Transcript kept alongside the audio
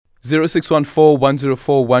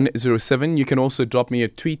0614-104-107. You can also drop me a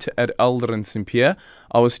tweet at Aldrin Simpier.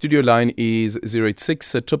 Our studio line is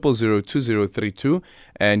 086-000-2032,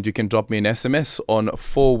 and you can drop me an SMS on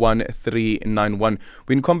 41391.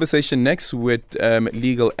 We're in conversation next with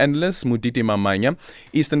Legal Analyst Modidima Mannya.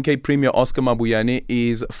 Eastern Cape Premier Oscar Mabuyane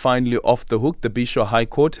is finally off the hook. The Bhisho High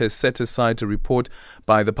Court has set aside a report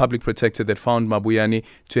by the Public Protector that found Mabuyane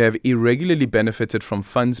to have irregularly benefited from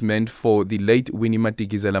funds meant for the late Winnie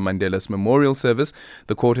Madikizela Mandela's memorial service.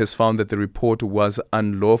 The court has found that the report was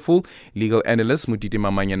unlawful. Legal Analyst Modidima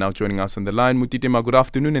Mannya now joining us on the line. Modidima, good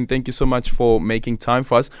afternoon, and thank you so much for making time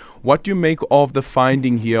for us. What do you make of the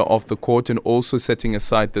finding here of the court and also setting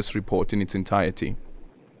aside this report in its entirety?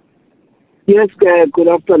 Yes, good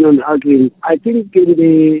afternoon, Aldrin. I think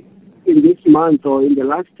in this month or in the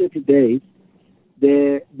last 30 days,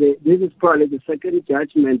 this is probably the second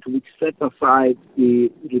judgment which set aside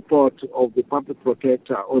the report of the Public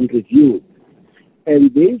Protector on review.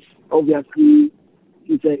 And this obviously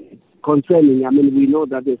is concerning. I mean, we know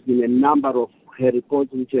that there's been a number of her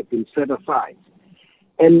reports which have been set aside.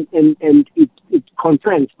 And it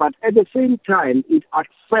concerns, but at the same time, it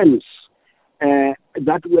affirms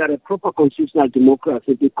that we are a proper constitutional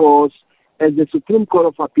democracy because, as the Supreme Court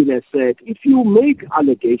of Appeal has said, if you make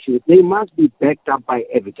allegations, they must be backed up by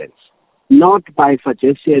evidence, not by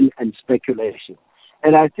suggestion and speculation.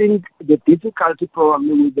 And I think the difficulty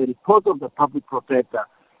probably with the report of the Public Protector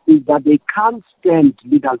is that they can't stand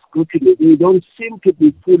legal scrutiny. They don't seem to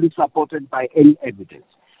be fully supported by any evidence.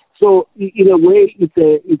 So in a way,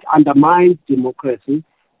 it undermines democracy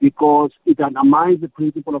because it undermines the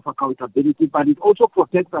principle of accountability, but it also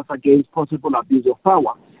protects us against possible abuse of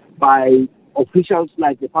power by officials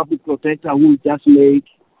like the Public Protector who just make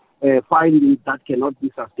findings that cannot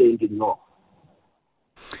be sustained in law.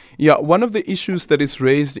 Yeah, one of the issues that is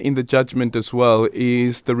raised in the judgment as well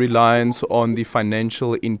is the reliance on the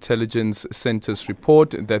Financial Intelligence Centre's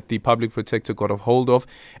report that the Public Protector got a hold of,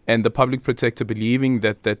 and the Public Protector believing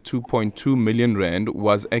that 2.2 million rand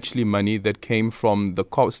was actually money that came from the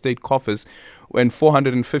state coffers, and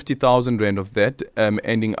 450,000 rand of that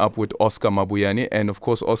ending up with Oscar Mabuyane. And of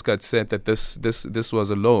course, Oscar had said that this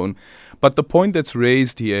was a loan. But the point that's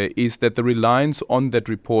raised here is that the reliance on that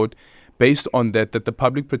report, based on that the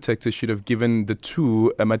Public Protector should have given the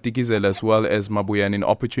two, Madikizela as well as Mabuyane, an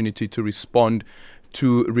opportunity to respond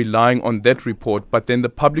to relying on that report. But then the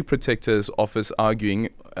Public Protector's office arguing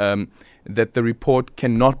that the report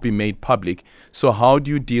cannot be made public. So how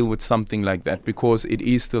do you deal with something like that? Because it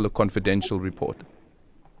is still a confidential report.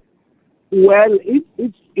 Well,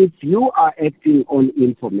 if you are acting on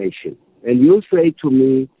information and you say to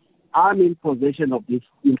me, I'm in possession of this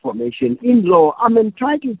information. In law, I'm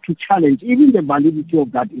entitled to challenge even the validity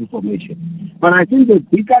of that information. But I think the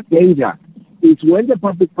bigger danger is when the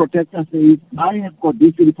Public Protector says, I have got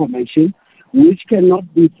this information which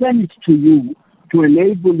cannot be furnished to you to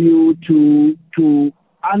enable you to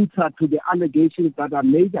answer to the allegations that are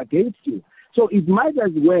made against you. So it might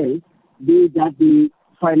as well be that the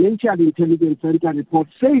Financial Intelligence Center report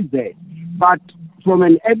says that, but from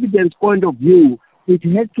an evidence point of view, it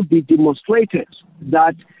has to be demonstrated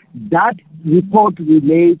that that report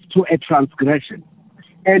relates to a transgression.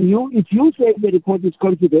 And if you say the report is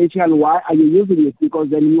confidential, why are you using it?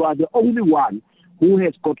 Because then you are the only one who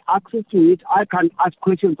has got access to it. I can't ask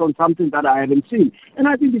questions on something that I haven't seen. And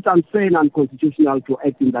I think it's unfair and unconstitutional to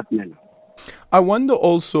act in that manner. I wonder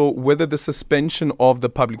also whether the suspension of the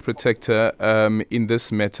Public Protector in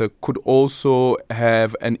this matter could also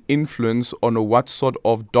have an influence on what sort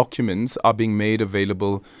of documents are being made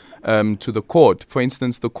available to the court. For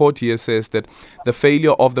instance, the court here says that the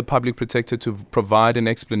failure of the Public Protector to provide an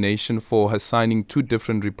explanation for her signing two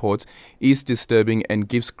different reports is disturbing and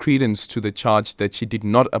gives credence to the charge that she did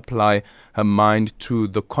not apply her mind to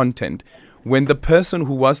the content. When the person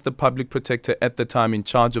who was the Public Protector at the time in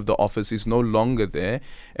charge of the office is no longer there,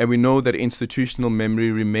 and we know that institutional memory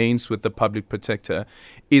remains with the Public Protector,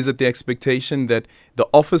 is it the expectation that the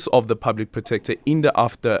office of the Public Protector in the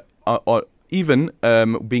after, or even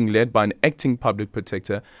being led by an acting Public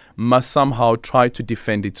Protector, must somehow try to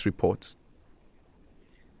defend its reports?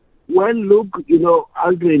 Well, look,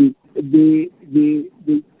 Aldrin, the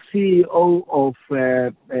CEO of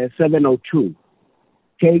 702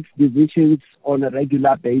 takes decisions on a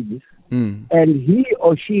regular basis, and he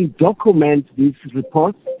or she documents these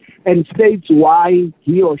reports and states why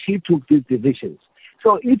he or she took these decisions.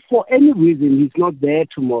 So if for any reason he's not there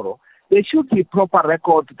tomorrow, there should be proper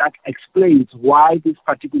record that explains why this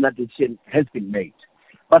particular decision has been made.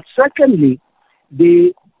 But secondly,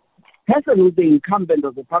 the person who's the incumbent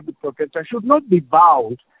of the Public Protector should not be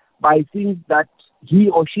bound by things that he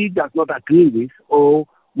or she does not agree with, or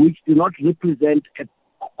which do not represent a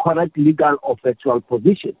correct legal or factual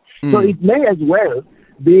position. So it may as well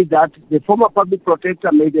be that the former public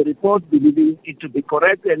protector made a report believing it to be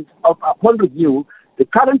correct, and upon review, the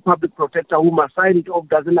current public protector who must sign it off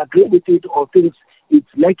doesn't agree with it or thinks it's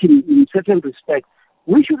lacking in certain respects.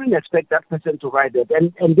 We shouldn't expect that person to write that.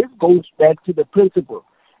 And this goes back to the principle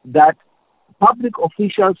that public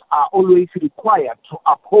officials are always required to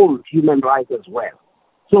uphold human rights as well.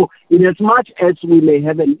 So in as much as we may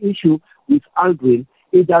have an issue with Aldrin,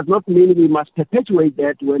 it does not mean we must perpetuate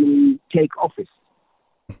that when we take office.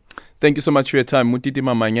 Thank you so much for your time.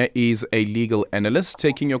 Modidima Mannya is a legal analyst.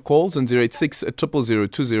 Taking your calls on 086 000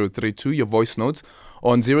 2032, your voice notes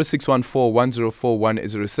on 0614 104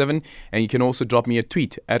 107, and you can also drop me a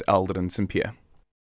tweet at Aldrin Sampear.